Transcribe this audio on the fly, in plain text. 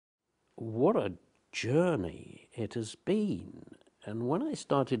what a journey it has been. And when I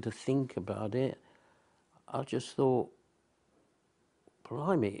started to think about it, I just thought,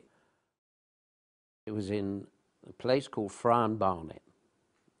 blimey, it was in a place called Fran Barnet,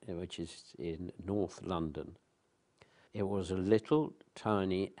 which is in North London. It was a little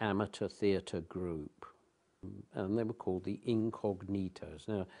tiny amateur theatre group, and they were called the Incognitos.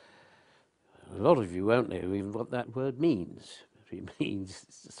 Now, a lot of you won't know even what that word means. It means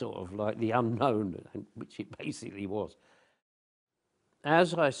sort of like the unknown, which it basically was.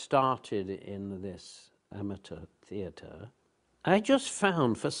 As I started in this amateur theatre, I just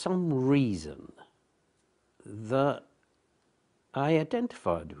found for some reason that I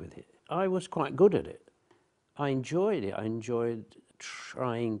identified with it. I was quite good at it. I enjoyed it. I enjoyed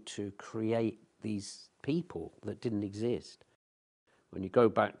trying to create these people that didn't exist. When you go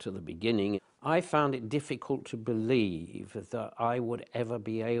back to the beginning, I found it difficult to believe that I would ever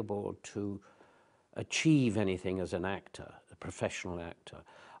be able to achieve anything as an actor, a professional actor.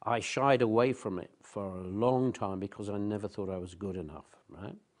 I shied away from it for a long time because I never thought I was good enough,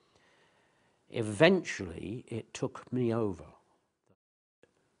 right? Eventually, it took me over.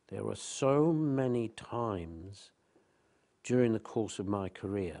 There were so many times during the course of my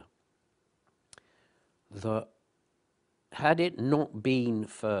career that had it not been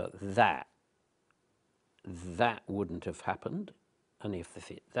for that, that wouldn't have happened. And if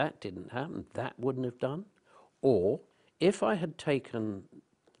that didn't happen, that wouldn't have done. Or if I had taken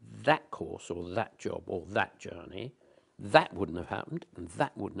that course or that job or that journey, that wouldn't have happened and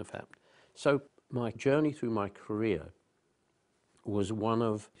that wouldn't have happened. So my journey through my career was one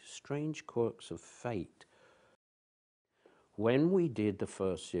of strange quirks of fate. When we did the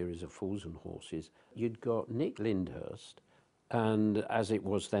first series of Fools and Horses, you'd got Nick Lyndhurst, and as it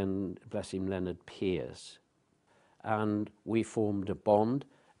was then, bless him, Leonard Pierce, and we formed a bond,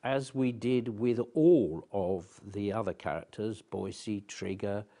 as we did with all of the other characters, Boycie,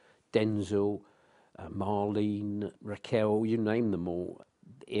 Trigger, Denzel, Marlene, Raquel, you name them all.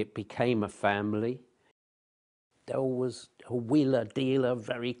 It became a family. There was a wheeler dealer,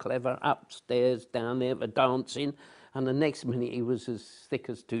 very clever, upstairs, down there for dancing, and the next minute he was as thick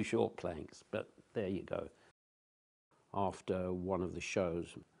as two short planks. But there you go. After one of the shows,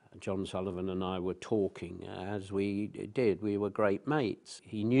 John Sullivan and I were talking, as we did. We were great mates.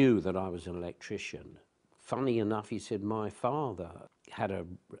 He knew that I was an electrician. Funny enough, he said my father had a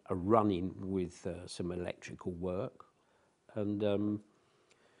run-in with some electrical work, and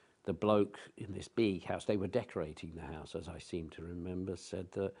the bloke in this big house, they were decorating the house, as I seem to remember,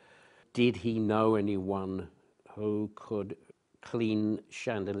 said that did he know anyone who could clean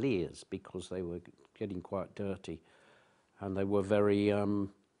chandeliers because they were getting quite dirty and they were very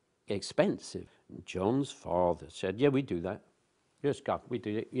expensive. And John's father said, yeah, we do that. Yes, God, we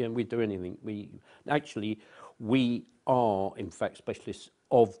do it. Yeah, we do anything. We are, in fact, specialists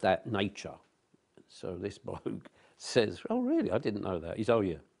of that nature. So this bloke says, oh, really? I didn't know that. He's, oh,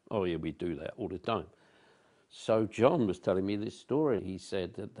 yeah, we do that all the time. So John was telling me this story. He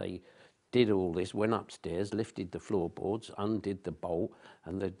said that they did all this, went upstairs, lifted the floorboards, undid the bolt,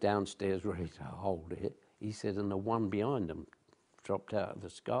 and they're downstairs ready to hold it. He said, and the one behind them dropped out of the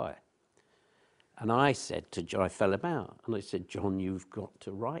sky. And I said to John, I fell him out, and I said, John, you've got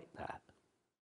to write that.